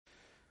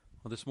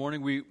Well, this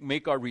morning we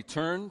make our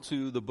return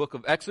to the book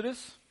of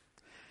Exodus.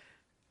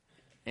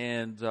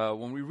 And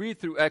when we read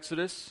through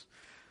Exodus,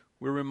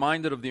 we're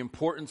reminded of the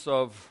importance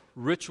of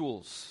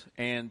rituals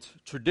and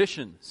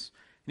traditions.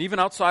 And even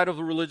outside of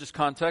the religious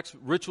context,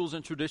 rituals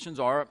and traditions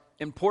are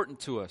important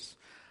to us.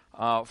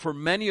 For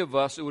many of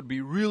us, it would be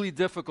really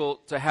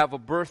difficult to have a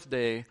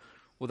birthday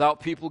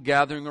without people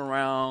gathering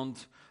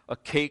around a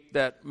cake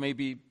that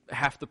maybe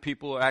half the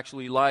people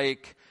actually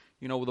like,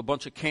 with a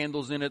bunch of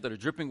candles in it that are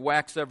dripping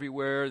wax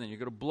everywhere. Then you're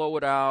going to blow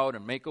it out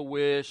and make a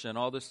wish and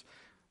all this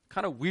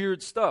kind of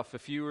weird stuff.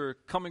 If you were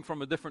coming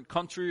from a different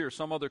country or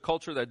some other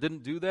culture that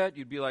didn't do that,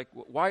 you'd be like,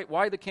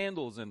 why the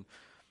candles? And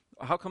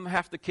how come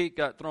half the cake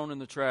got thrown in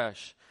the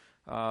trash?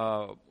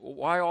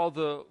 Why all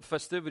the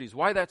festivities?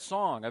 Why that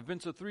song? I've been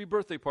to 3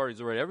 birthday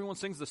parties already. Everyone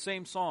sings the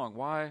same song.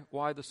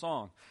 Why the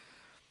song?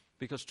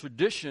 Because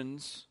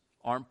traditions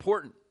are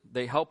important.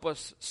 They help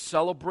us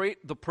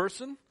celebrate the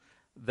person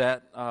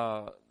that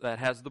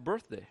has the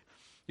birthday.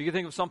 You can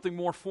think of something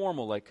more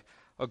formal like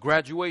a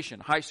graduation,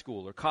 high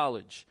school or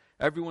college.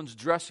 Everyone's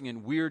dressing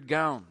in weird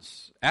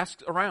gowns.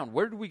 Ask around,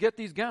 where did we get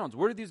these gowns?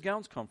 Where did these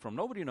gowns come from?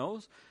 Nobody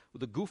knows. With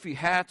the goofy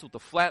hats, with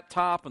the flat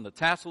top and the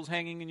tassels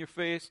hanging in your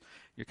face.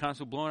 You're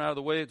constantly blowing out of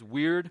the way. It's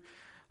weird.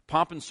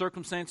 Pomp and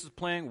Circumstance is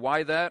playing.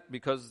 Why that?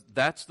 Because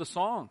that's the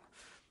song.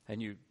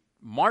 And you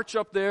march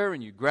up there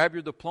and you grab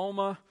your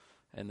diploma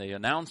and they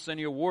announce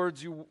any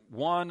awards you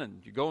won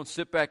and you go and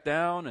sit back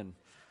down and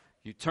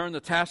you turn the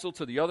tassel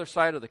to the other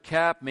side of the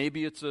cap.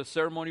 Maybe it's a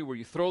ceremony where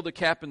you throw the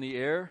cap in the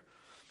air.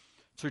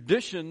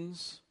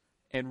 Traditions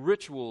and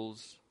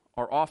rituals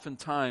are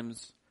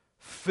oftentimes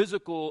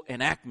physical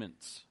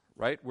enactments,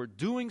 right? We're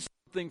doing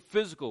something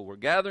physical. We're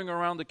gathering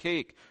around the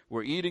cake.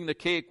 We're eating the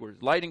cake. We're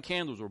lighting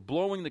candles. We're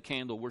blowing the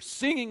candle. We're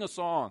singing a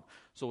song.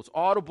 So it's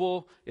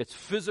audible. It's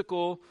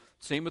physical.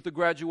 Same with the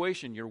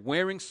graduation. You're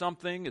wearing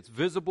something. It's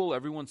visible.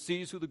 Everyone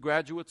sees who the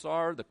graduates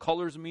are. The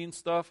colors mean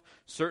stuff.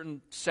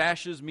 Certain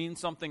sashes mean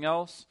something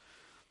else.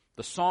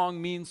 The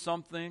song means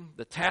something.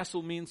 The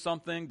tassel means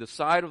something. The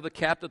side of the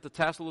cap that the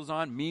tassel is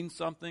on means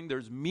something.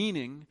 There's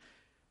meaning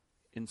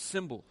in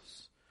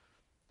symbols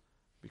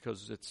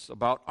because it's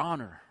about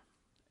honor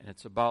and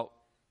it's about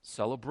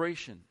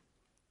celebration.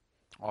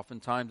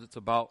 Oftentimes it's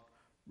about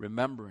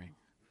remembering.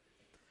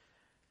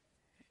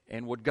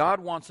 And what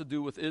God wants to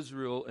do with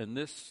Israel in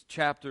this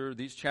chapter,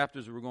 these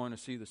chapters that we're going to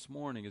see this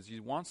morning, is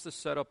He wants to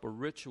set up a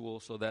ritual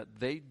so that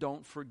they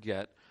don't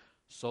forget,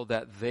 so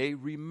that they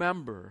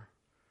remember.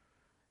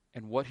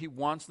 And what He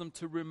wants them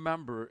to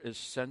remember is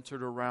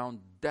centered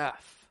around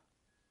death.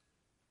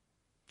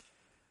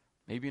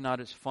 Maybe not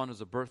as fun as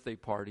a birthday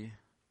party.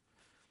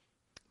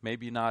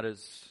 Maybe not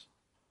as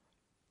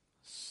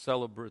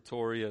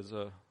celebratory as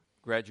a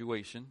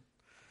graduation.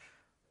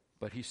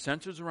 But He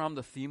centers around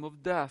the theme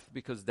of death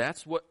because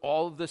that's what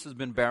all of this has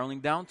been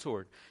barreling down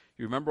toward.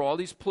 You remember all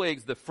these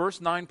plagues, the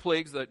first 9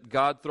 plagues that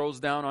God throws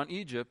down on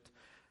Egypt,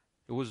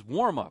 it was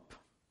warm-up.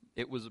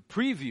 It was a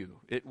preview.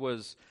 It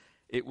was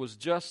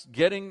just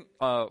getting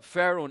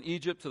Pharaoh and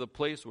Egypt to the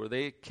place where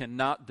they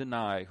cannot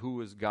deny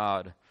who is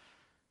God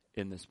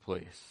in this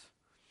place.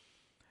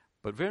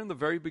 But in the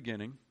very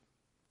beginning,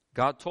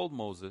 God told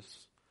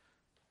Moses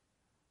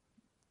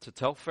to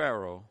tell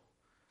Pharaoh,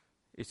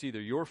 it's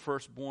either your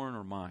firstborn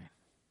or mine.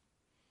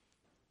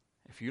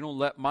 If you don't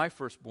let my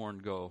firstborn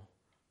go,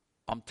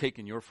 I'm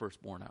taking your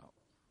firstborn out.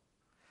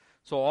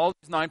 So all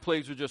these 9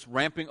 plagues are just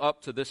ramping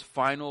up to this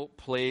final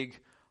plague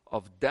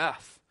of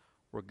death,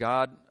 where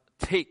God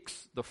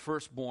takes the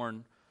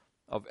firstborn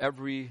of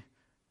every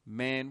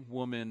man,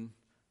 woman,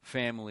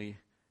 family,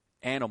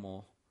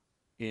 animal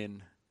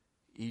in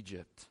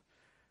Egypt.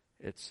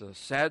 It's a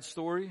sad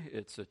story.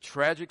 It's a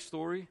tragic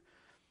story.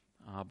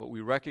 But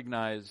we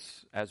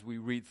recognize as we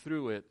read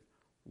through it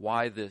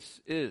why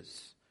this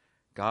is.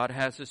 God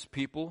has His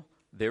people.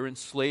 They're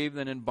enslaved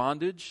and in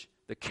bondage.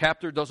 The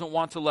captor doesn't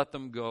want to let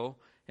them go.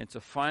 And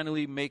to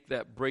finally make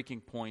that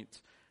breaking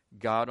point,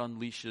 God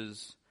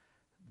unleashes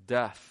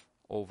death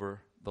over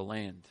the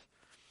land.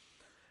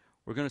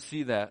 We're going to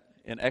see that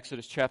in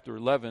Exodus chapter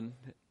 11.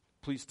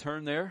 Please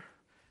turn there.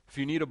 If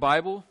you need a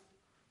Bible,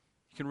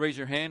 you can raise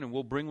your hand and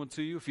we'll bring one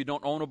to you. If you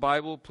don't own a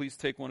Bible, please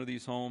take one of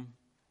these home.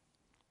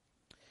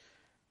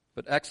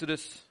 But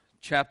Exodus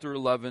chapter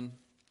 11,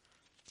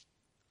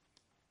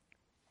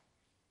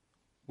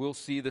 we'll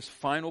see this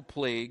final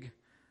plague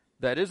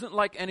that isn't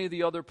like any of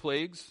the other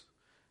plagues.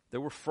 There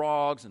were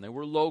frogs and there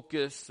were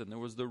locusts and there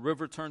was the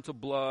river turned to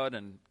blood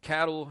and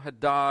cattle had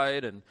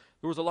died and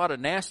there was a lot of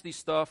nasty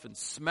stuff and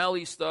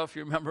smelly stuff.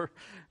 You remember,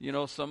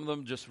 some of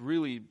them just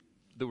really,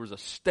 there was a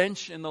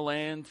stench in the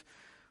land.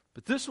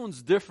 But this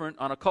one's different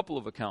on a couple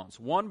of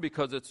accounts. One,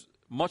 because it's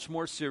much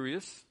more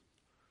serious.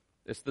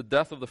 It's the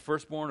death of the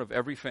firstborn of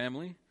every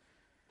family.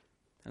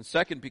 And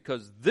second,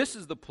 because this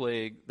is the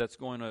plague that's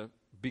going to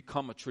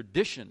become a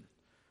tradition,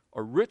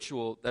 a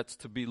ritual that's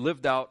to be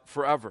lived out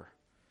forever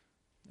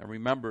and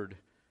remembered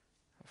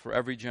for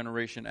every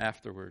generation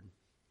afterward.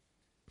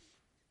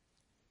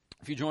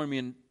 If you join me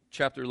in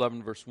chapter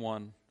 11, verse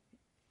 1,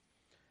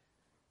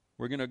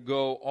 We're going to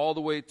go all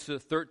the way to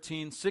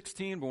 13,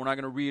 16, but we're not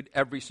going to read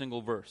every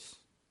single verse.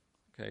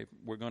 Okay,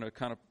 we're going to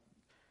kind of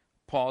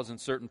pause in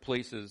certain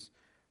places.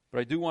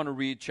 But I do want to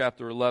read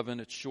chapter 11.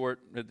 It's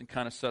short. It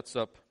kind of sets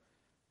up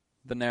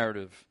the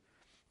narrative.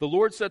 The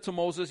Lord said to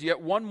Moses,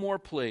 "Yet one more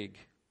plague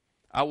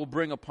I will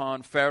bring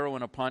upon Pharaoh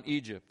and upon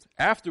Egypt.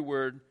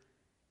 Afterward,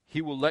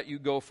 he will let you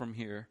go from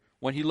here.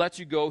 When he lets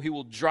you go, he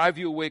will drive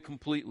you away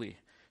completely.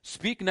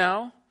 Speak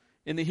now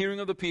in the hearing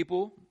of the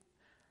people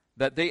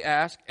that they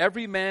ask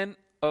every man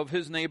of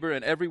his neighbor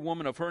and every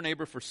woman of her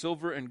neighbor for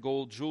silver and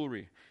gold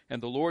jewelry."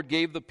 And the Lord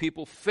gave the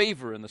people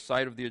favor in the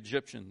sight of the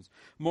Egyptians.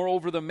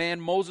 Moreover, the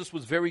man Moses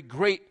was very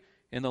great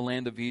in the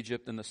land of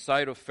Egypt, in the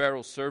sight of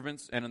Pharaoh's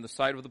servants and in the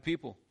sight of the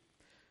people.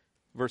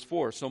 Verse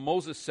 4, so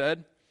Moses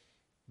said,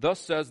 "Thus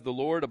says the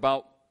Lord,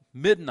 about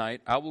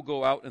midnight I will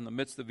go out in the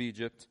midst of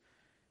Egypt,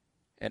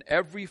 and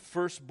every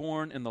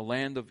firstborn in the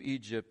land of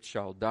Egypt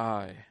shall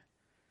die.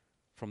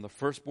 From the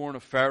firstborn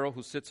of Pharaoh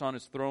who sits on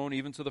his throne,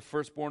 even to the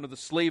firstborn of the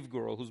slave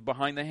girl who's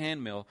behind the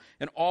handmill,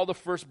 and all the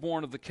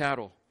firstborn of the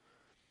cattle.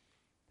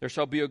 There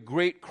shall be a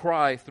great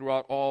cry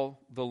throughout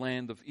all the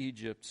land of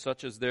Egypt,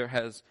 such as there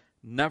has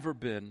never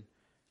been,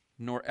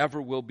 nor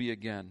ever will be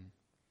again.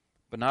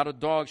 But not a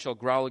dog shall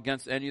growl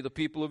against any of the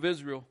people of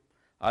Israel,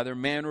 either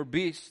man or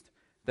beast,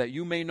 that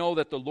you may know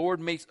that the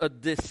Lord makes a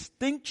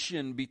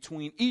distinction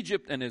between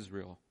Egypt and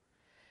Israel.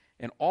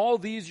 And all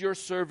these your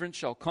servants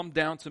shall come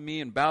down to me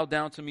and bow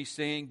down to me,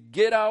 saying,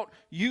 'Get out,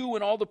 you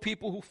and all the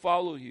people who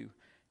follow you.'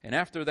 And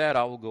after that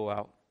I will go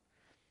out."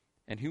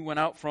 And he went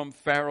out from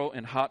Pharaoh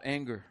in hot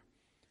anger.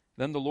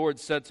 Then the Lord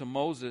said to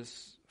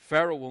Moses,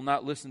 "Pharaoh will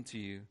not listen to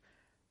you,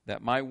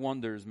 that my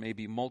wonders may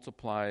be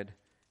multiplied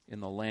in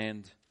the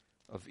land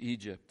of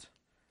Egypt."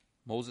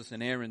 Moses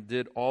and Aaron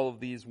did all of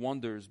these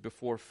wonders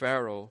before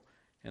Pharaoh,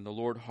 and the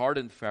Lord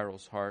hardened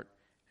Pharaoh's heart,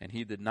 and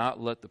he did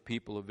not let the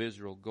people of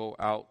Israel go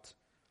out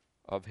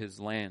of his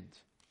land.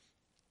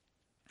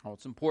 Now,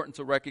 it's important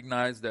to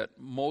recognize that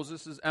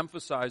Moses is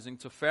emphasizing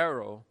to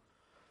Pharaoh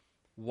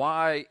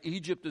why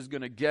Egypt is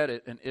going to get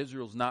it and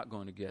Israel's not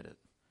going to get it.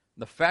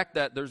 The fact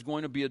that there's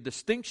going to be a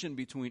distinction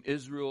between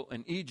Israel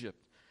and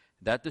Egypt.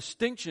 That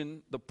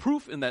distinction, the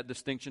proof in that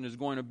distinction is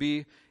going to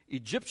be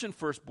Egyptian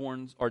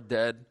firstborns are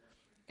dead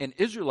and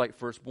Israelite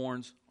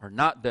firstborns are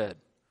not dead.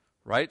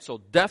 Right? So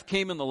death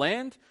came in the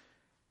land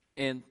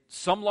and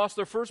some lost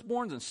their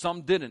firstborns and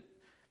some didn't.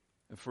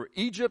 And for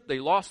Egypt, they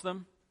lost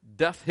them.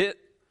 Death hit.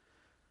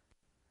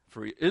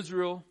 For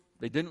Israel,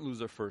 they didn't lose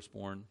their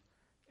firstborn,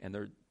 and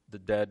the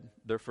dead,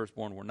 their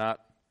firstborn, were not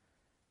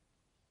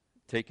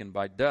taken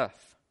by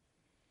death.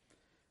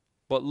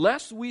 But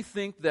lest we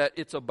think that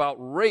it's about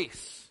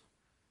race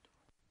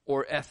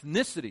or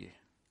ethnicity,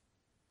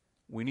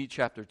 we need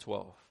chapter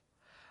 12.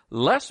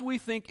 Lest we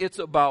think it's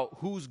about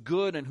who's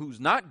good and who's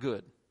not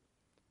good,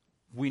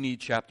 we need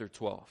chapter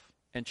 12.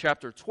 And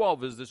chapter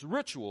 12 is this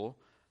ritual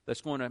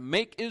that's going to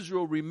make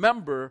Israel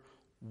remember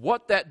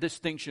what that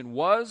distinction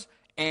was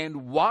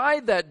and why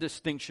that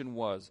distinction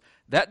was.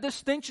 That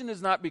distinction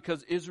is not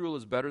because Israel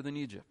is better than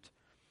Egypt.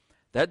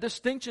 That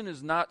distinction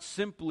is not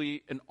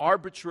simply an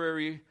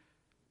arbitrary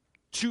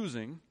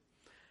choosing.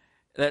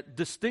 That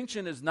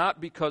distinction is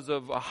not because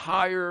of a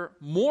higher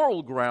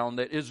moral ground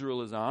that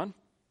Israel is on.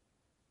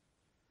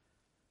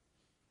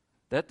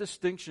 That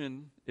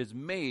distinction is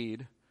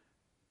made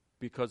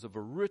because of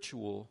a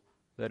ritual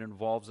that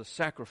involves a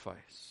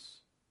sacrifice.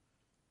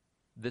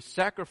 The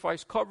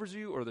sacrifice covers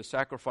you or the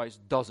sacrifice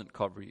doesn't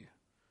cover you.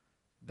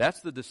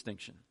 That's the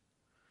distinction.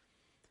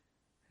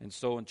 And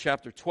so in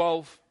chapter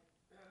 12,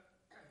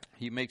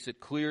 he makes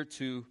it clear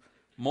to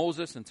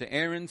Moses and to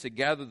Aaron to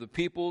gather the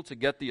people, to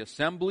get the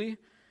assembly,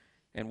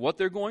 and what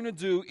they're going to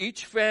do,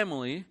 each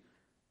family,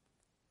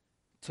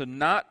 to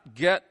not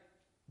get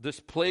this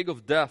plague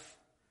of death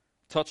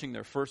touching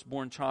their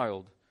firstborn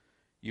child.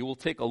 You will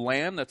take a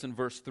lamb, that's in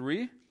verse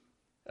 3.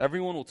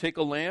 Everyone will take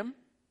a lamb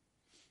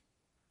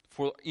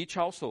for each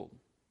household.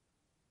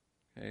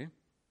 Okay?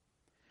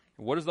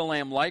 And what is the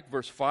lamb like?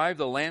 Verse 5,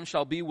 the lamb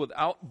shall be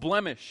without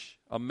blemish,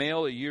 a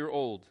male a year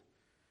old.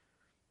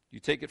 You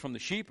take it from the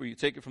sheep or you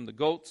take it from the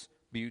goats,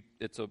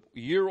 it's a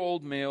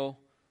year-old male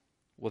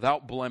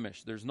without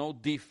blemish. There's no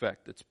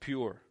defect. It's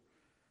pure.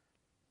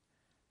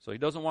 So he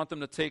doesn't want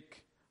them to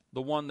take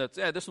the one that's,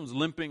 this one's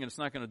limping and it's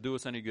not going to do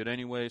us any good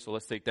anyway, so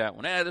let's take that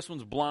one. This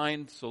one's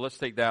blind, so let's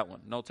take that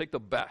one. No, take the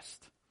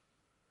best.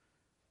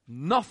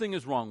 Nothing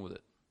is wrong with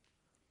it.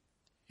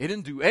 It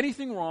didn't do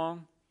anything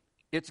wrong.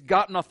 It's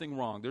got nothing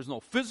wrong. There's no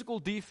physical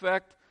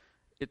defect.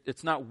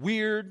 It's not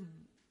weird.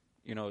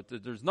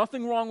 There's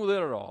nothing wrong with it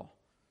at all.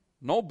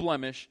 No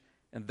blemish,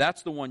 and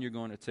that's the one you're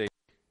going to take.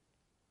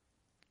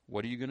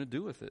 What are you going to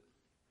do with it?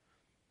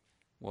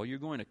 Well, you're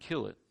going to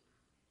kill it.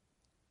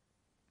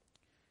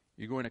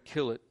 You're going to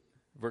kill it.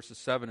 Verses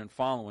 7 and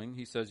following,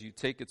 he says, you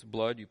take its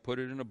blood, you put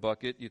it in a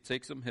bucket, you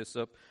take some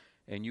hyssop,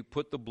 and you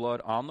put the blood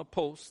on the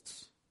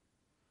posts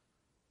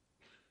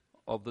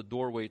of the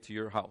doorway to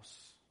your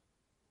house.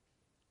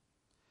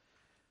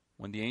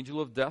 When the angel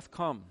of death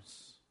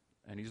comes,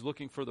 and he's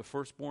looking for the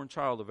firstborn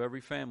child of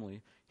every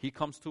family, he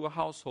comes to a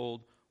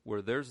household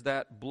where there's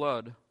that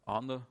blood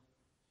on the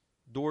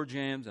door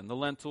jambs and the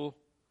lintel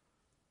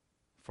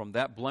from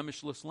that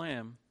blemishless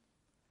lamb,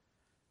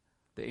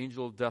 the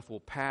angel of death will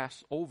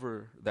pass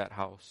over that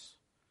house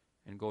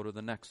and go to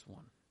the next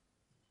one.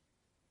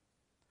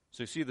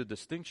 So you see, the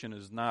distinction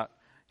is not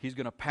he's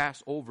going to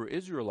pass over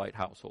Israelite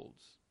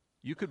households.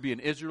 You could be an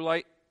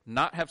Israelite,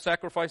 not have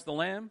sacrificed the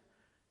lamb,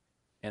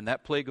 and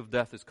that plague of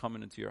death is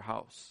coming into your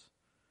house.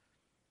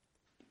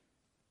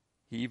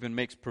 He even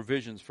makes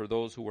provisions for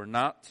those who are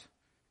not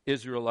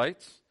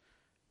Israelites.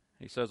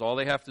 He says all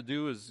they have to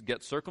do is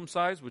get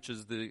circumcised, which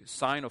is the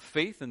sign of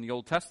faith in the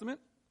Old Testament.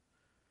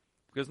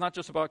 Because it's not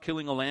just about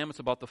killing a lamb, it's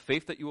about the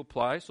faith that you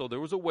apply. So there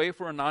was a way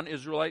for a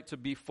non-Israelite to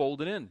be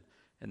folded in,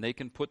 and they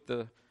can put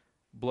the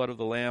blood of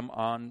the lamb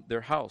on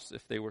their house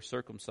if they were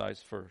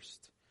circumcised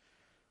first.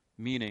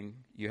 Meaning,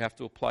 you have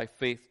to apply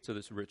faith to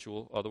this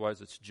ritual,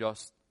 otherwise it's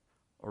just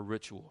a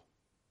ritual.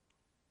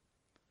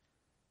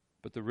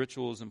 But the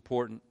ritual is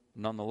important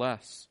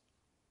nonetheless.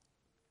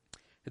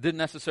 It didn't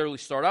necessarily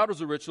start out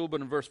as a ritual, but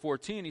in verse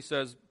 14 he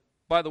says,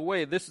 by the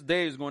way, this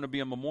day is going to be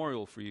a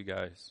memorial for you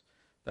guys.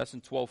 That's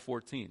in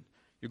 12:14.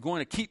 You're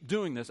going to keep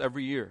doing this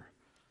every year.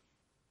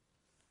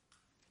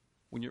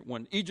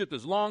 When Egypt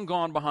is long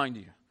gone behind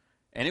you,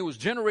 and it was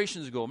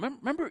generations ago.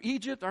 Remember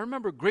Egypt? I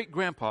remember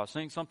great-grandpa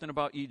saying something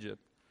about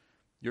Egypt.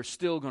 You're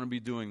still going to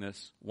be doing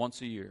this once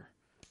a year,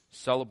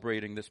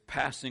 celebrating this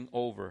passing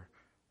over,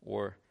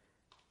 or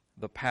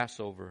the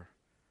Passover,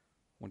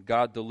 when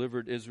God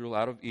delivered Israel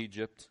out of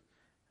Egypt,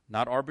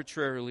 not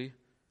arbitrarily,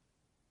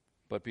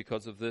 but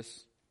because of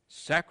this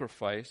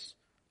sacrifice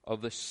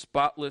of the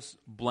spotless,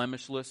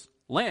 blemishless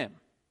lamb.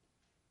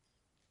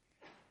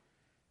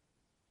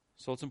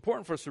 So it's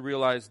important for us to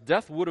realize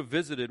death would have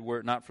visited were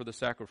it not for the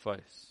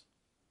sacrifice.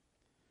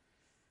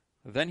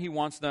 Then he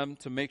wants them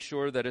to make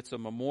sure that it's a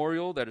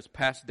memorial that is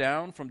passed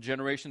down from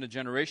generation to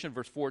generation.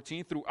 Verse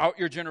 14, throughout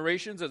your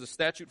generations as a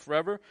statute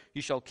forever,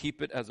 you shall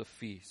keep it as a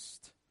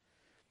feast.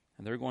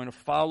 And they're going to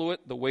follow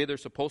it the way they're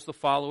supposed to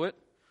follow it,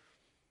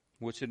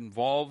 which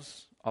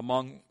involves,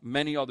 among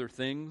many other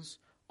things,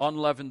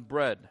 unleavened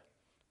bread.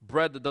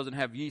 Bread that doesn't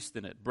have yeast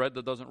in it, bread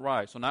that doesn't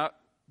rise. So not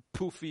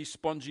poofy,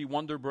 spongy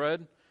Wonder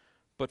Bread,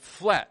 but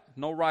flat,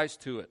 no rise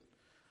to it.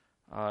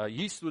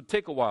 Yeast would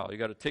take a while. You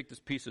got to take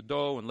this piece of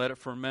dough and let it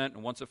ferment,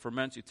 and once it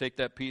ferments, you take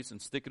that piece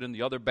and stick it in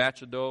the other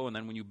batch of dough, and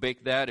then when you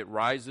bake that, it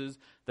rises.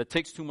 That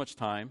takes too much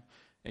time,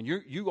 and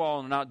you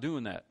all are not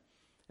doing that.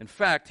 In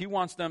fact, he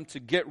wants them to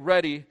get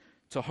ready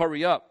to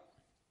hurry up.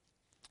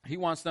 He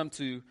wants them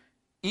to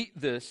eat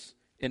this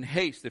in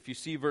haste. If you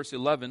see verse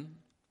 11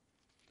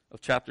 of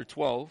chapter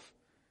 12,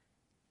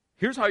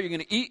 here's how you're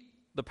going to eat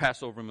the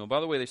Passover meal. By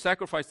the way, they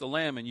sacrificed the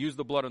lamb and used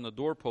the blood on the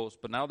doorpost,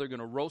 but now they're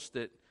going to roast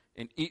it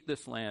and eat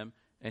this lamb.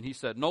 And he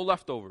said, no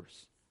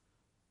leftovers.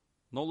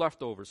 No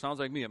leftovers. Sounds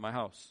like me at my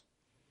house.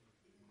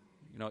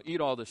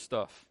 Eat all this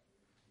stuff.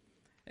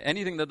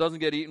 Anything that doesn't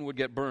get eaten would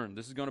get burned.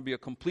 This is going to be a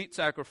complete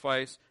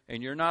sacrifice,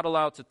 and you're not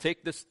allowed to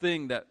take this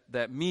thing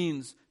that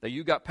means that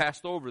you got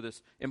passed over,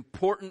 this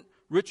important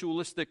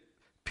ritualistic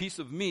piece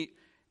of meat,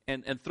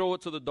 and throw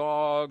it to the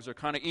dogs or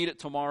kind of eat it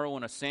tomorrow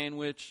in a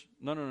sandwich.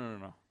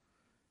 No.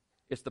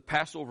 It's the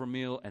Passover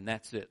meal, and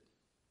that's it.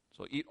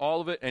 So eat all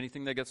of it.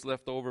 Anything that gets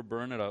left over,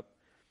 burn it up.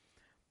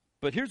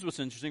 But here's what's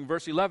interesting.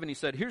 Verse 11, he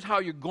said, here's how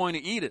you're going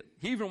to eat it.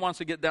 He even wants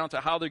to get down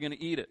to how they're going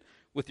to eat it.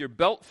 With your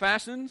belt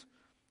fastened,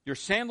 your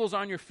sandals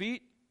on your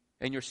feet,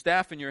 and your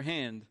staff in your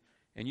hand,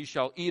 and you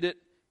shall eat it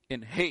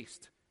in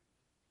haste.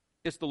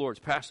 It's the Lord's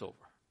Passover.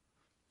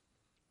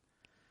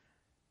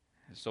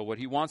 So what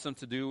he wants them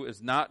to do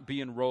is not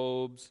be in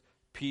robes,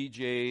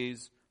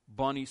 PJs,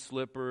 bunny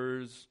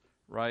slippers,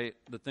 right?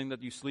 The thing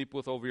that you sleep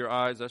with over your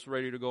eyes, that's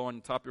ready to go on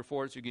top of your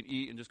forehead so you can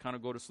eat and just kind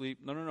of go to sleep.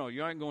 No.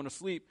 You aren't going to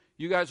sleep.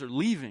 You guys are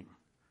leaving.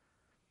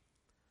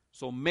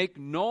 So make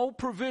no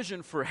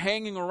provision for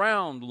hanging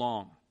around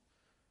long.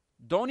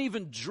 Don't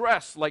even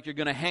dress like you're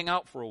going to hang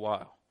out for a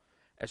while.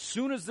 As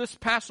soon as this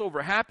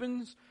Passover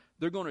happens,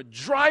 they're going to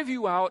drive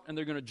you out, and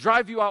they're going to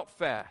drive you out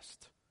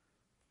fast.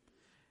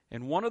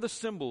 And one of the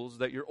symbols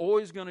that you're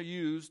always going to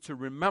use to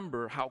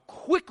remember how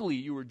quickly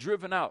you were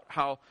driven out,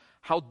 how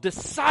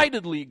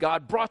decidedly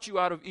God brought you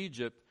out of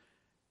Egypt,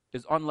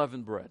 is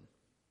unleavened bread.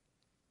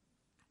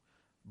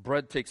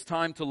 Bread takes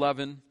time to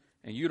leaven,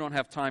 and you don't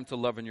have time to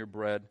leaven your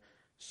bread.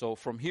 So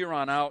from here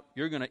on out,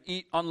 you're going to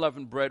eat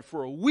unleavened bread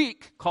for a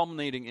week,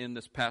 culminating in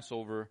this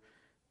Passover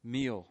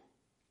meal.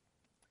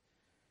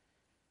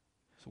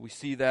 So we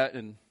see that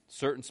in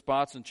certain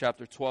spots in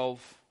chapter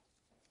 12,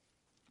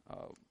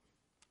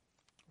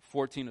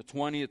 14 to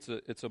 20.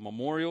 It's a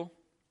memorial.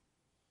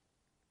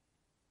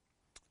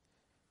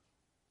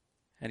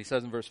 And he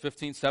says in verse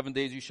 15, 7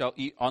 days you shall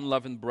eat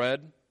unleavened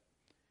bread.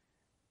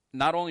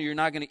 Not only you're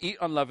not going to eat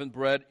unleavened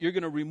bread, you're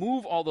going to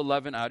remove all the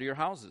leaven out of your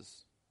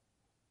houses.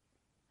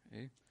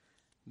 Okay.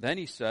 Then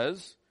he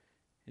says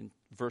in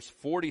verse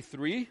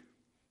 43,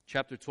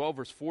 chapter 12,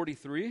 verse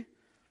 43,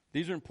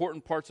 these are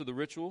important parts of the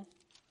ritual.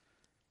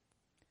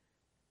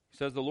 He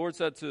says, the Lord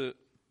said to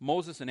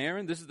Moses and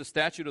Aaron, this is the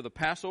statute of the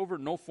Passover.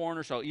 No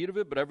foreigner shall eat of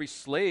it, but every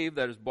slave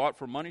that is bought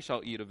for money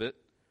shall eat of it.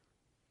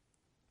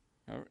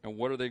 And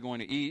what are they going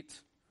to eat?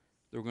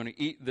 They're going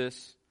to eat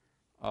this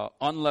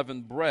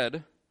unleavened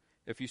bread.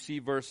 If you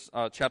see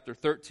chapter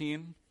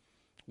 13,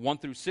 1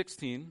 through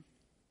 16,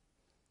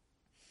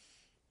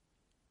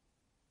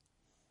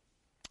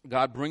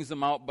 God brings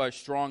them out by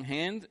strong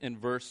hand in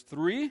verse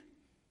 3,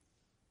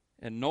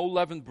 and no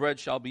leavened bread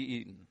shall be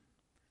eaten.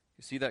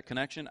 You see that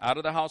connection? Out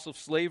of the house of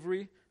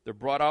slavery, they're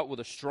brought out with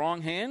a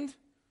strong hand,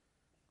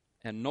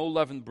 and no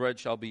leavened bread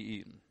shall be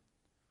eaten.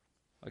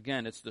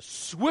 Again, it's the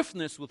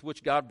swiftness with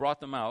which God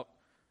brought them out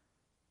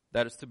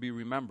that is to be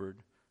remembered.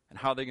 And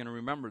how are they going to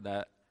remember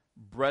that?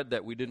 Bread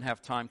that we didn't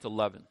have time to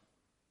leaven.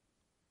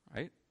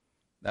 Right?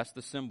 That's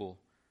the symbol.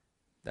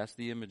 That's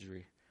the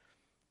imagery.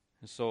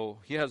 And so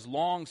he has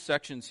long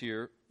sections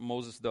here,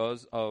 Moses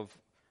does, of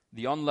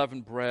the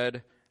unleavened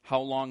bread,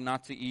 how long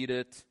not to eat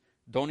it.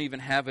 Don't even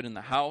have it in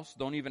the house.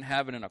 Don't even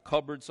have it in a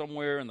cupboard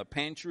somewhere in the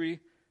pantry.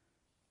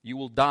 You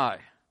will die.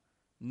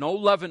 No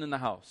leaven in the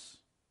house.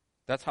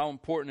 That's how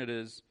important it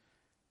is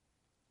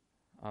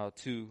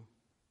to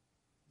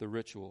the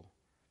ritual.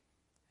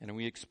 And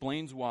he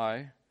explains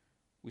why.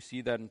 We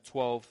see that in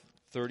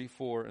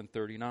 12:34 and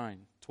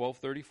 39.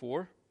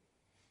 12:34.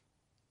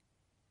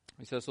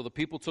 He says, so the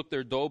people took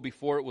their dough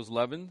before it was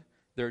leavened,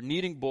 their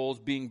kneading bowls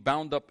being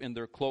bound up in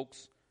their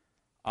cloaks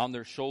on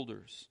their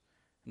shoulders.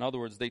 In other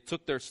words, they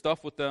took their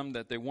stuff with them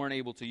that they weren't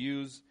able to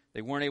use.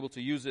 They weren't able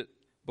to use it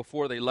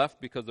before they left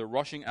because they're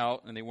rushing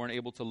out and they weren't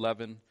able to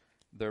leaven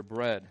their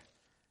bread.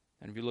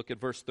 And if you look at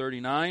verse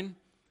 39,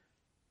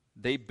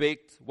 they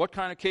baked what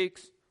kind of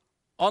cakes?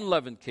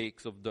 Unleavened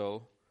cakes of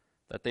dough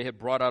that they had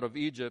brought out of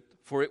Egypt,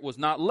 for it was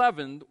not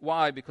leavened.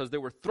 Why? Because they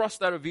were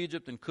thrust out of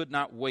Egypt and could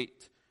not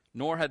wait,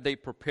 nor had they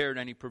prepared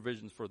any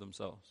provisions for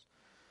themselves.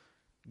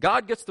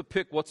 God gets to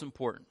pick what's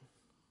important,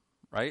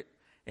 right?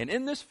 And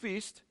in this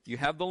feast, you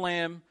have the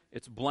lamb,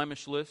 it's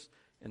blemishless,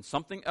 and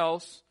something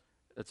else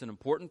that's an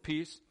important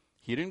piece.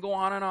 He didn't go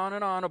on and on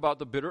and on about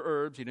the bitter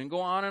herbs. He didn't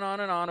go on and on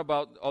and on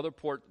about other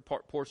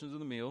portions of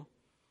the meal.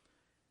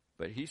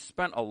 But he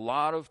spent a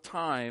lot of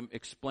time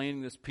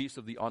explaining this piece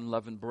of the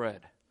unleavened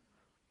bread.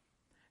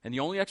 And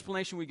the only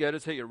explanation we get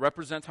is, hey, it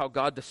represents how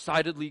God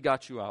decidedly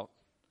got you out.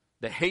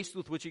 The haste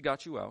with which he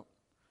got you out.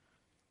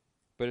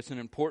 But it's an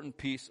important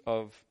piece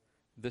of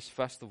this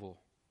festival.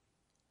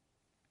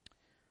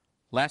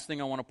 Last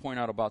thing I want to point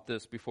out about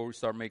this before we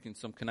start making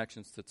some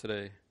connections to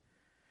today.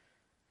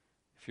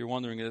 If you're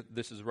wondering if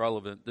this is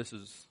relevant, this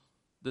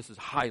is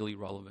highly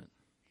relevant.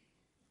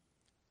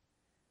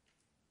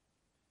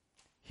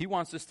 He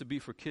wants this to be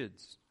for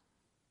kids.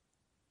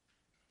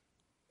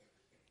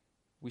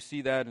 We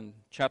see that in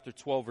chapter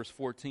 12, verse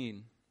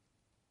 14.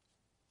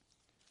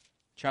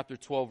 Chapter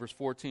 12, verse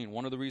 14.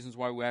 One of the reasons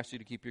why we asked you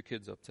to keep your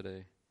kids up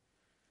today.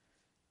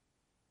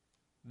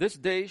 This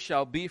day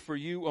shall be for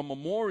you a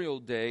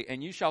memorial day,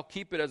 and you shall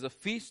keep it as a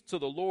feast to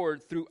the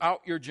Lord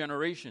throughout your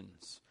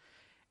generations.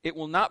 It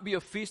will not be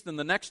a feast in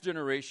the next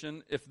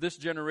generation if this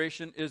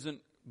generation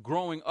isn't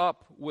growing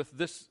up with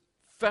this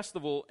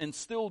festival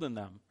instilled in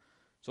them.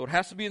 So it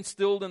has to be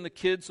instilled in the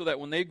kids so that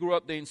when they grow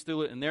up, they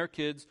instill it in their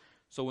kids.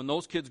 So when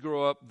those kids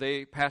grow up,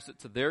 they pass it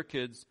to their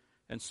kids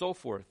and so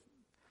forth.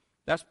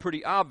 That's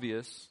pretty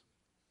obvious.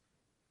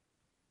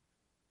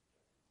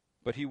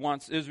 But he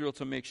wants Israel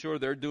to make sure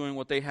they're doing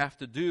what they have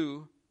to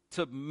do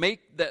to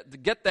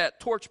get that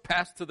torch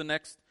passed to the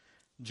next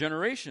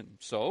generation.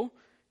 So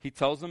he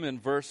tells them in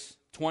verse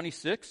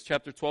 26,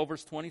 chapter 12,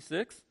 verse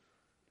 26,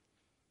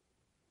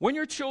 when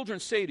your children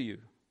say to you,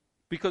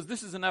 because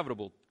this is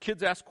inevitable,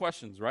 kids ask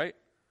questions, right?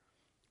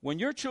 When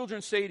your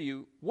children say to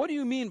you, what do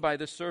you mean by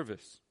this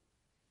service?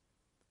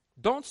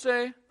 Don't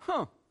say,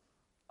 I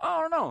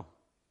don't know.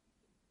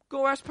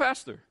 Go ask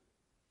pastor.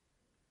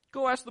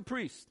 Go ask the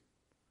priest.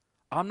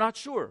 I'm not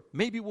sure.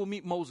 Maybe we'll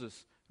meet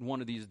Moses in one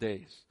of these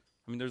days.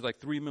 I mean, there's like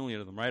 3 million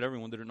of them, right?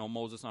 Everyone didn't know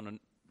Moses on a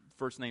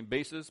first name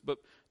basis, but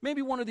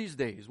maybe one of these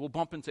days we'll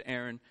bump into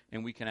Aaron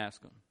and we can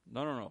ask him.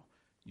 No.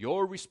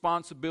 Your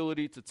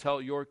responsibility to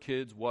tell your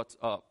kids what's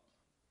up.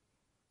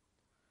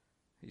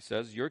 He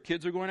says, your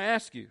kids are going to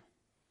ask you,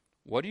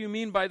 what do you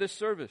mean by this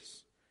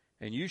service?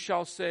 And you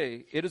shall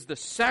say, it is the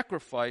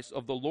sacrifice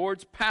of the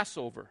Lord's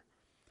Passover.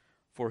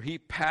 For he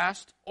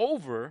passed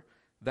over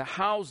the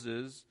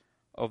houses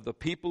of the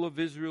people of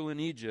Israel in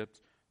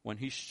Egypt when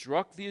he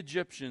struck the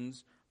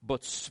Egyptians,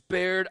 but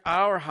spared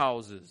our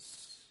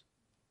houses.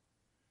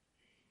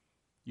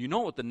 You know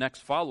what the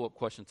next follow-up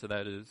question to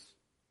that is?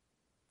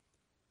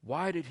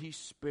 Why did he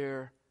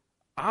spare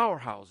our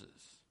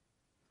houses?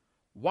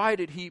 Why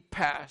did he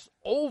pass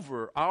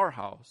over our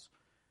house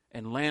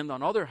and land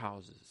on other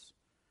houses?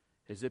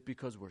 Is it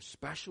because we're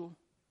special?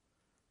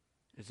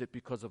 Is it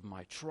because of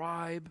my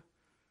tribe?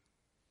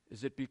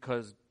 Is it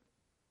because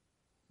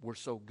we're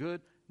so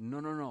good?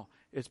 No.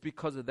 It's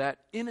because of that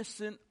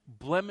innocent,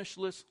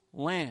 blemishless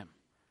lamb,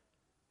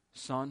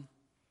 son,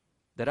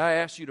 that I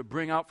asked you to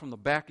bring out from the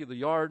back of the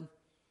yard,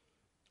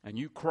 and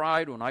you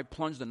cried when I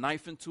plunged a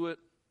knife into it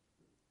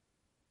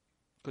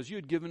because you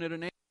had given it a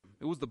name.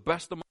 It was the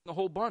best among the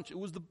whole bunch. It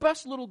was the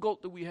best little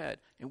goat that we had,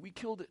 and we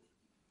killed it.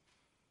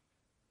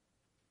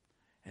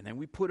 And then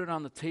we put it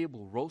on the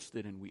table,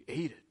 roasted, and we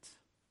ate it.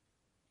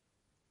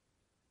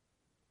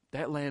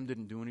 That lamb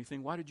didn't do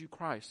anything. Why did you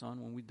cry,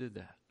 son, when we did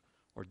that?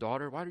 Or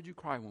daughter, why did you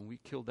cry when we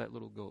killed that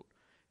little goat?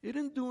 It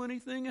didn't do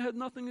anything. It had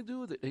nothing to do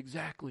with it.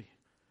 Exactly.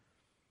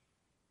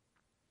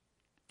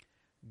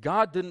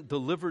 God didn't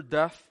deliver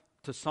death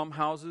to some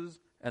houses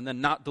and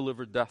then not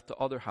deliver death to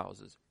other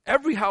houses.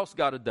 Every house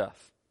got a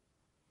death.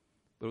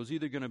 But it was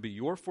either going to be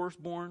your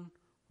firstborn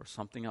or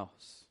something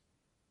else.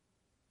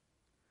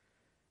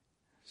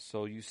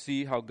 So you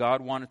see how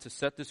God wanted to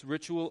set this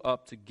ritual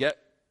up to get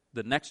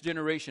the next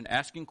generation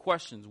asking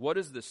questions. What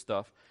is this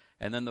stuff?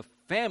 And then the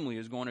family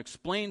is going to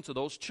explain to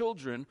those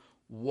children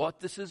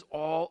what this is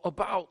all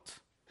about.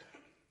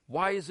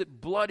 Why is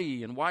it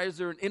bloody? And why is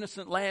there an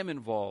innocent lamb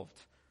involved?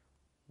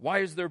 Why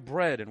is there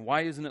bread? And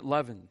why isn't it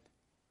leavened?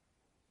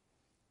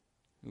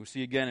 We'll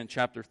see again in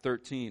chapter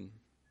 13.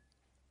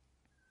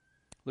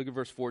 Look at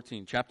verse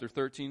 14. Chapter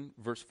 13,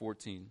 verse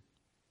 14.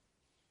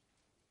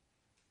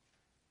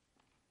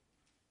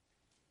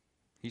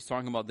 He's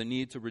talking about the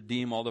need to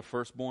redeem all the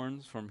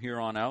firstborns from here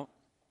on out.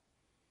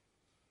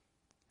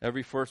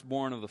 Every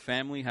firstborn of the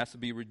family has to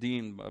be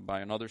redeemed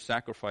by another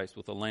sacrifice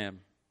with a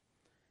lamb.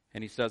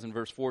 And he says in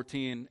verse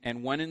 14,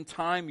 And when in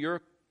time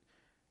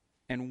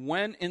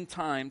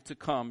to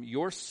come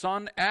your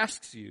son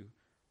asks you,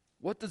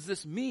 what does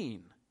this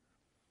mean?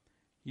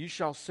 You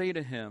shall say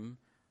to him,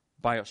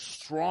 by a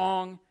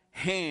strong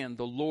hand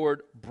the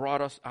Lord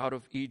brought us out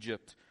of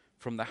Egypt,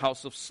 from the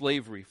house of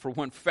slavery. For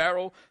when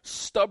Pharaoh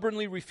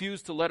stubbornly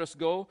refused to let us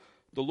go,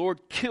 the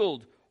Lord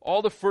killed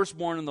all the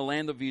firstborn in the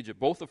land of Egypt,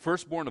 both the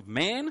firstborn of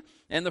man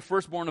and the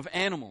firstborn of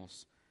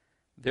animals.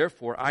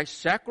 Therefore I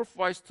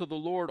sacrifice to the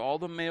Lord all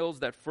the males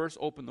that first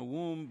open the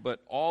womb,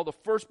 but all the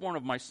firstborn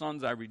of my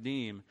sons I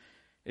redeem.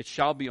 It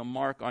shall be a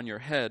mark on your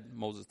head,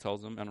 Moses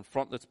tells them, and a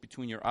frontlets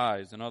between your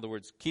eyes. In other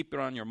words, keep it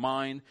on your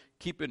mind,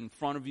 keep it in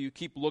front of you,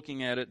 keep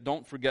looking at it.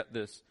 Don't forget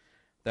this,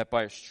 that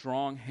by a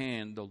strong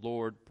hand the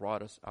Lord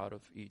brought us out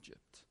of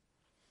Egypt.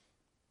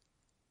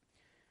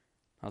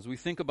 As we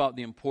think about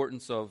the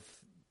importance of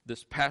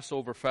this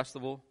Passover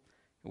festival,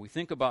 and we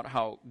think about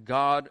how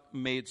God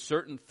made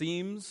certain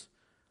themes,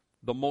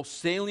 the most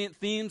salient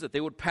themes that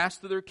they would pass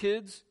to their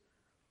kids,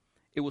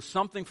 it was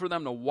something for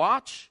them to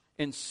watch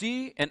and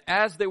see, and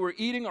as they were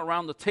eating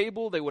around the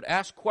table, they would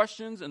ask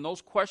questions, and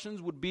those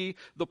questions would be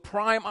the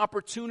prime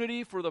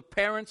opportunity for the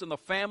parents and the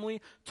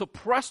family to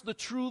press the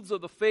truths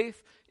of the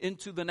faith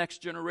into the next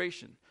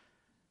generation.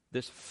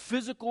 This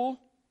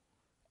physical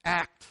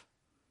act,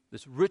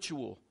 this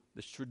ritual,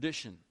 this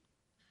tradition.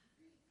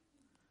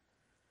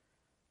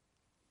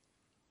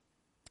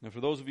 And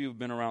for those of you who've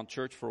been around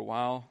church for a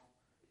while,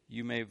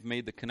 you may have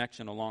made the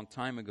connection a long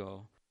time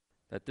ago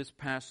that this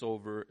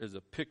Passover is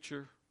a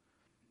picture,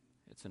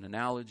 it's an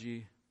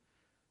analogy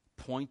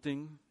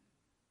pointing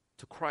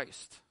to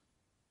Christ.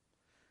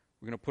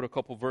 We're going to put a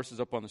couple verses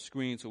up on the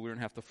screen so we don't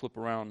have to flip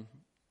around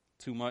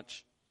too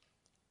much.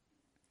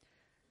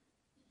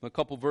 A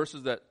couple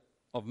verses that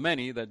of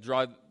many that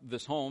drive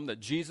this home, that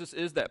Jesus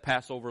is that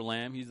Passover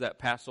lamb. He's that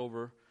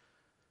Passover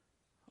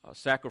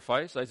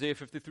sacrifice. Isaiah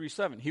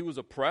 53:7. He was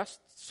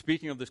oppressed,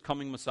 speaking of this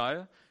coming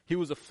Messiah. He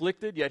was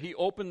afflicted, yet he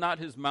opened not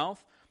his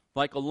mouth.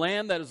 Like a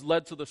lamb that is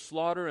led to the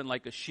slaughter, and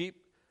like a sheep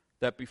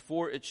that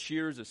before its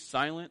shears is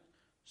silent,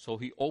 so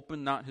he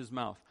opened not his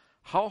mouth.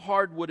 How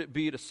hard would it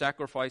be to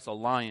sacrifice a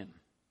lion?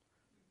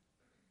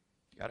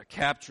 You got to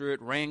capture it,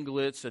 wrangle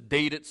it,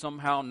 sedate it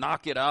somehow,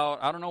 knock it out.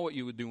 I don't know what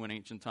you would do in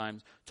ancient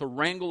times. To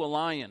wrangle a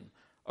lion,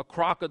 a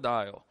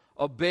crocodile,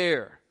 a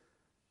bear.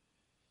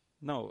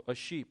 No, a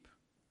sheep.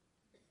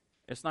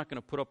 It's not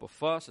going to put up a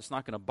fuss. It's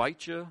not going to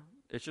bite you.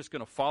 It's just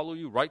going to follow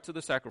you right to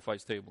the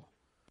sacrifice table.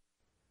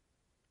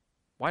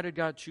 Why did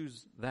God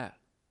choose that?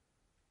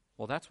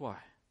 Well, that's why.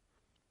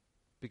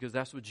 Because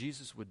that's what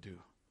Jesus would do.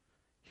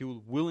 He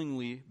would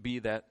willingly be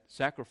that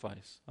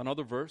sacrifice.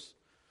 Another verse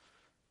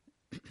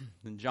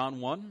in John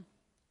 1.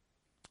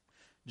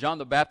 John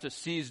the Baptist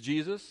sees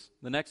Jesus.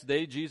 The next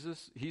day,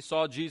 he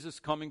saw Jesus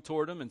coming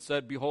toward him and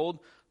said, Behold,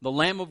 the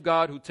Lamb of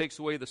God who takes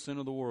away the sin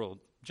of the world.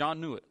 John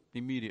knew it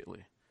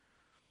immediately.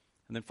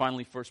 And then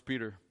finally, 1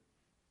 Peter.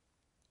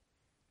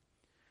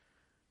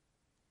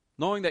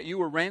 Knowing that you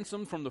were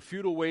ransomed from the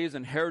futile ways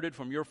inherited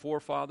from your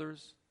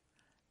forefathers,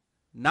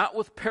 not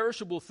with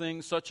perishable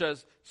things such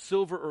as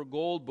silver or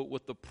gold, but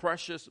with the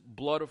precious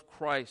blood of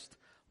Christ,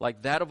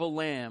 like that of a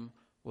lamb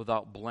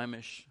without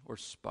blemish or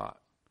spot.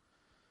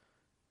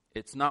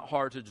 It's not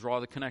hard to draw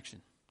the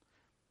connection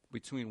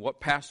between what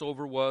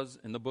Passover was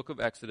in the book of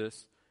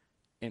Exodus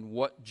and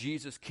what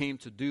Jesus came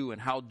to do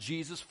and how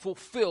Jesus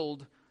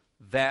fulfilled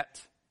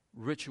that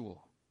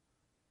ritual.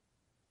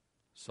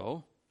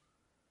 So,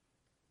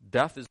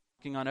 death is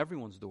knocking on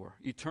everyone's door.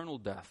 Eternal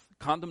death.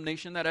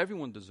 Condemnation that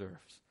everyone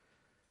deserves.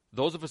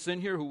 Those of us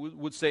in here who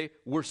would say,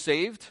 we're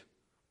saved,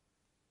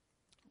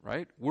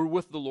 right? We're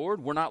with the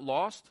Lord. We're not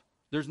lost.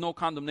 There's no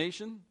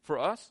condemnation for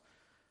us.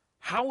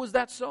 How is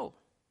that so?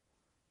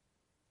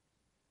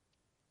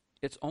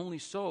 It's only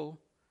so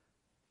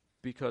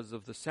because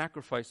of the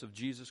sacrifice of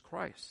Jesus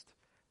Christ.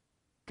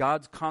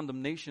 God's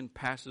condemnation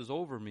passes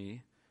over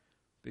me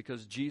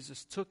because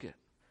Jesus took it.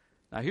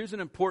 Now, here's an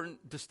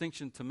important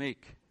distinction to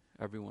make,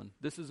 everyone.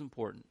 This is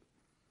important.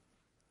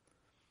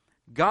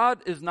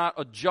 God is not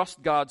a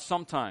just God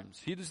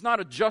sometimes. He is not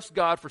a just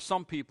God for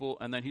some people,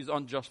 and then he's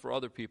unjust for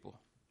other people.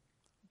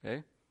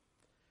 Okay?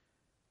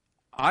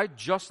 I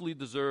justly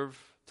deserve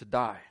to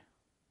die.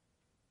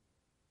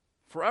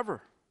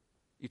 Forever.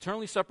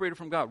 Eternally separated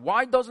from God.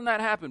 Why doesn't that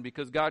happen?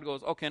 Because God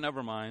goes, okay,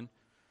 never mind.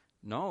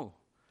 No.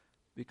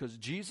 Because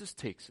Jesus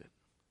takes it.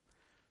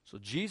 So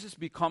Jesus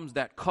becomes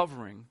that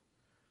covering,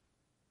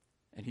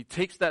 and he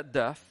takes that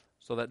death.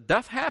 So that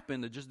death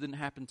happened, it just didn't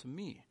happen to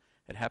me.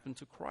 It happened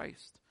to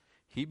Christ.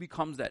 He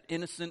becomes that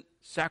innocent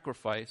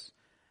sacrifice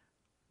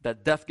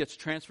that death gets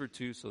transferred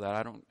to so that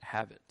I don't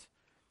have it.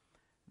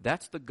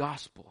 That's the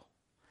gospel.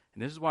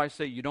 And this is why I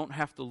say you don't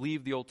have to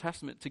leave the Old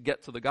Testament to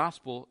get to the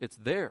gospel. It's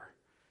there,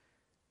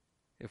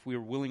 if we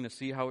are willing to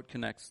see how it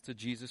connects to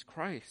Jesus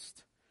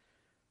Christ.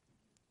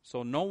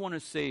 So no one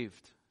is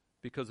saved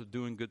because of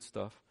doing good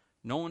stuff.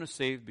 No one is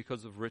saved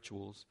because of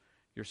rituals.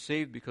 You're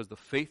saved because the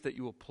faith that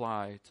you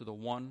apply to the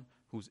one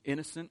who's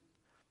innocent,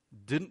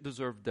 didn't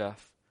deserve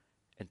death,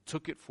 and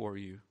took it for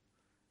you,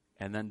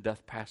 and then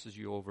death passes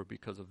you over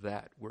because of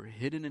that. We're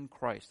hidden in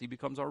Christ. He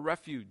becomes our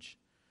refuge,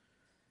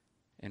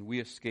 and we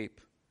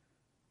escape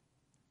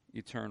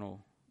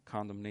eternal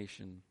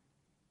condemnation.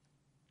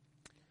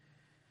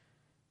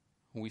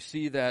 We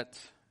see that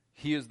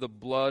he is the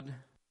blood,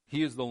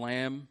 he is the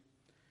lamb.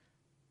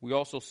 We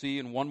also see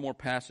in one more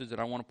passage that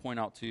I want to point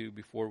out to you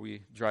before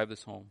we drive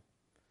this home.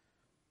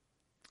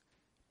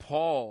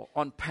 Paul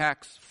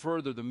unpacks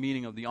further the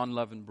meaning of the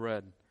unleavened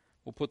bread.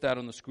 We'll put that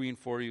on the screen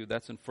for you.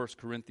 That's in 1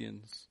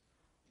 Corinthians.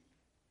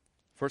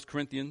 1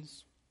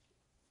 Corinthians.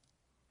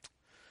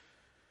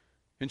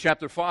 In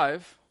chapter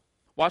 5,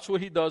 watch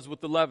what he does with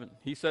the leaven.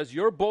 He says,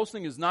 your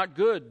boasting is not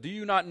good. Do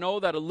you not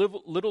know that a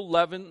little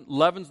leaven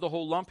leavens the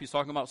whole lump? He's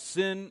talking about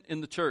sin in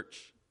the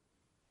church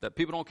that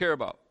people don't care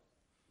about.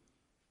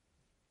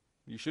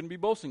 You shouldn't be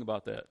boasting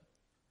about that.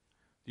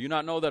 Do you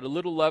not know that a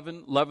little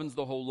leaven leavens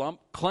the whole lump?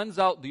 Cleanse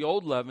out the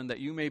old leaven that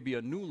you may be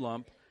a new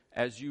lump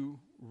as you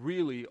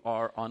really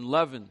are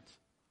unleavened.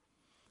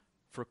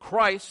 For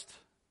Christ,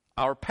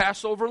 our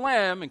Passover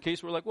lamb, in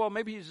case we're like, well,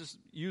 maybe he's just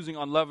using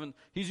unleavened,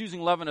 he's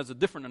using leaven as a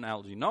different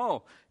analogy.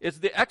 No, it's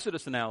the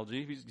Exodus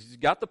analogy. He's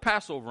got the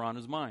Passover on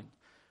his mind.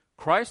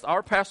 Christ,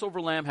 our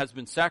Passover lamb, has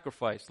been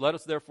sacrificed. Let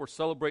us therefore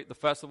celebrate the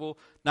festival,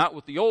 not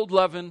with the old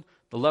leaven,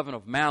 the leaven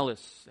of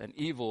malice and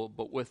evil,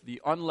 but with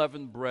the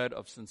unleavened bread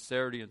of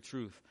sincerity and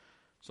truth.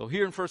 So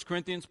here in 1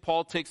 Corinthians,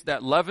 Paul takes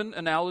that leaven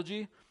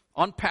analogy,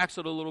 unpacks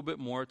it a little bit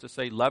more to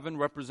say leaven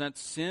represents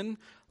sin.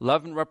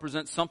 Leaven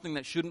represents something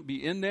that shouldn't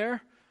be in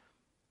there,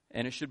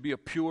 and it should be a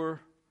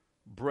pure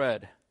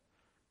bread.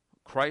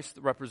 Christ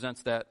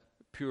represents that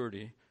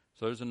purity.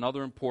 So there's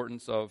another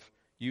importance of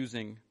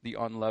using the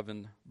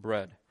unleavened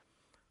bread.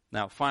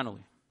 Now,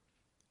 finally,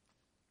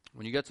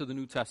 when you get to the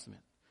New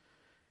Testament,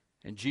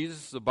 and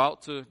Jesus is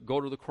about to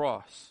go to the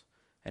cross,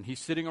 and he's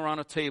sitting around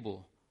a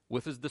table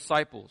with his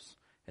disciples,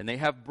 and they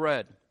have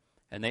bread,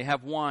 and they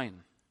have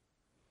wine.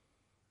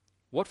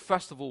 What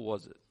festival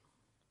was it?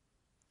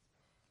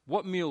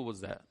 What meal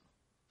was that?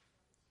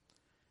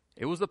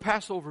 It was the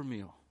Passover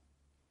meal.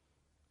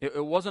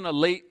 It wasn't a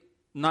late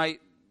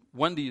night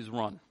Wendy's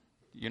run.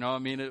 You know, I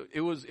mean,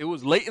 it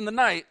was late in the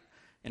night,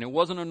 and it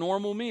wasn't a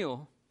normal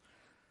meal.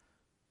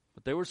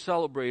 But they were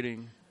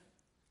celebrating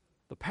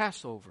the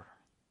Passover.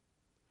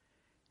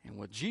 And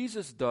what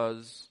Jesus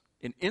does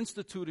in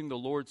instituting the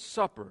Lord's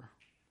Supper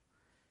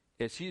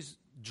is he's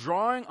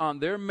drawing on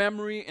their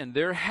memory and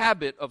their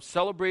habit of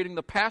celebrating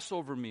the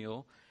Passover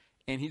meal,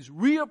 and he's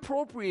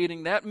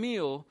reappropriating that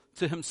meal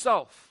to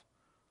himself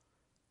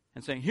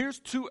and saying, here's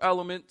two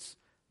elements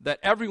that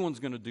everyone's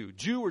going to do,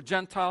 Jew or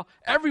Gentile,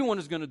 everyone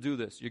is going to do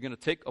this. You're going to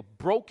take a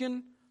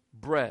broken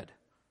bread.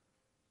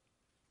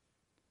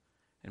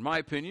 In my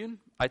opinion,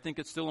 I think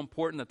it's still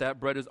important that that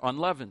bread is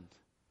unleavened.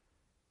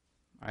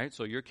 All right,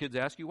 so your kids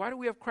ask you, why do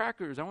we have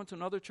crackers? I went to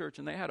another church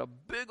and they had a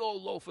big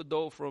old loaf of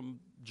dough from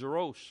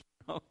Jarosh.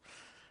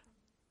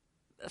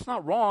 That's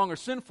not wrong or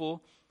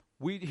sinful.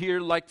 We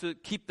here like to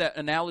keep that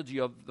analogy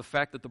of the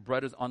fact that the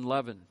bread is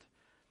unleavened.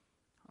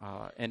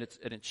 And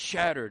it's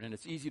shattered and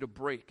it's easy to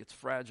break. It's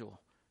fragile.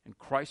 And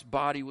Christ's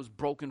body was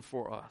broken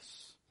for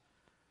us.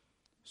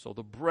 So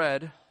the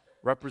bread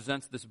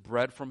represents this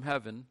bread from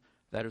heaven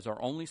that is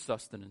our only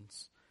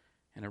sustenance.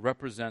 And it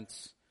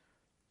represents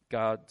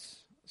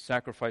God's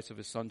sacrifice of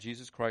his Son,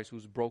 Jesus Christ,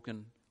 who's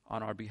broken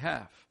on our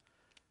behalf.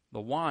 The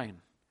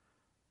wine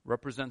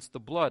represents the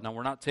blood. Now,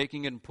 we're not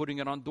taking it and putting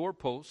it on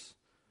doorposts,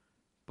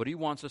 but he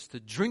wants us to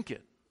drink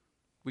it.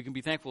 We can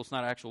be thankful it's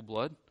not actual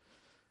blood,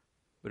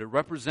 but it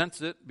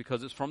represents it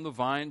because it's from the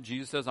vine.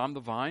 Jesus says, I'm the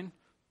vine.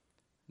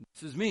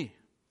 This is me.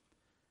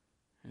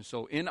 And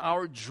so in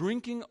our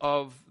drinking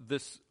of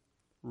this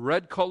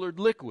red-colored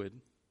liquid,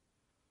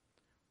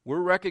 we're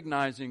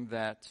recognizing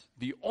that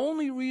the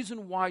only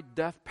reason why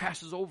death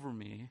passes over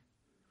me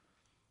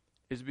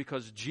is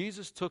because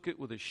Jesus took it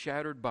with his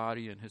shattered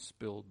body and his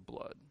spilled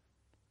blood.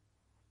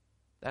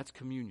 That's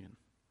communion.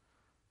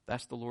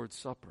 That's the Lord's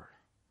Supper.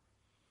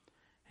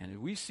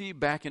 And we see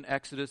back in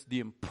Exodus the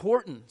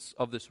importance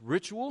of this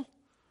ritual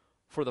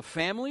for the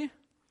family.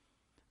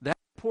 That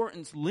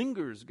importance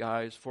lingers,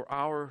 guys, for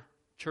our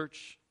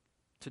church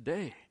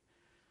today.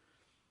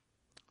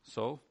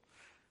 So,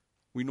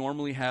 we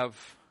normally have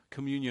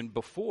communion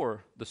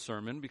before the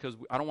sermon because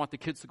I don't want the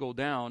kids to go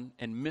down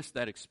and miss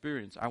that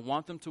experience. I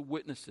want them to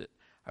witness it.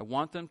 I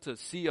want them to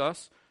see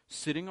us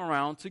sitting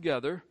around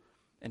together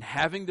and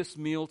having this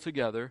meal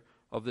together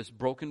of this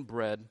broken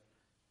bread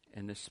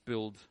and this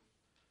spilled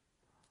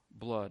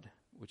blood,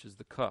 which is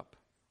the cup.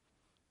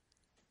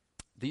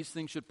 These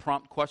things should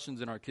prompt questions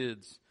in our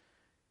kids,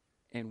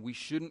 and we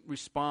shouldn't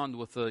respond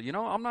with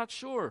I'm not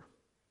sure.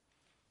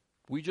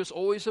 We just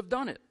always have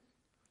done it.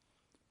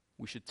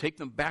 We should take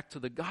them back to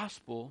the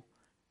gospel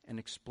and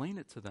explain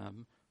it to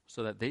them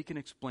so that they can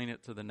explain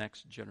it to the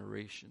next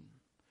generation.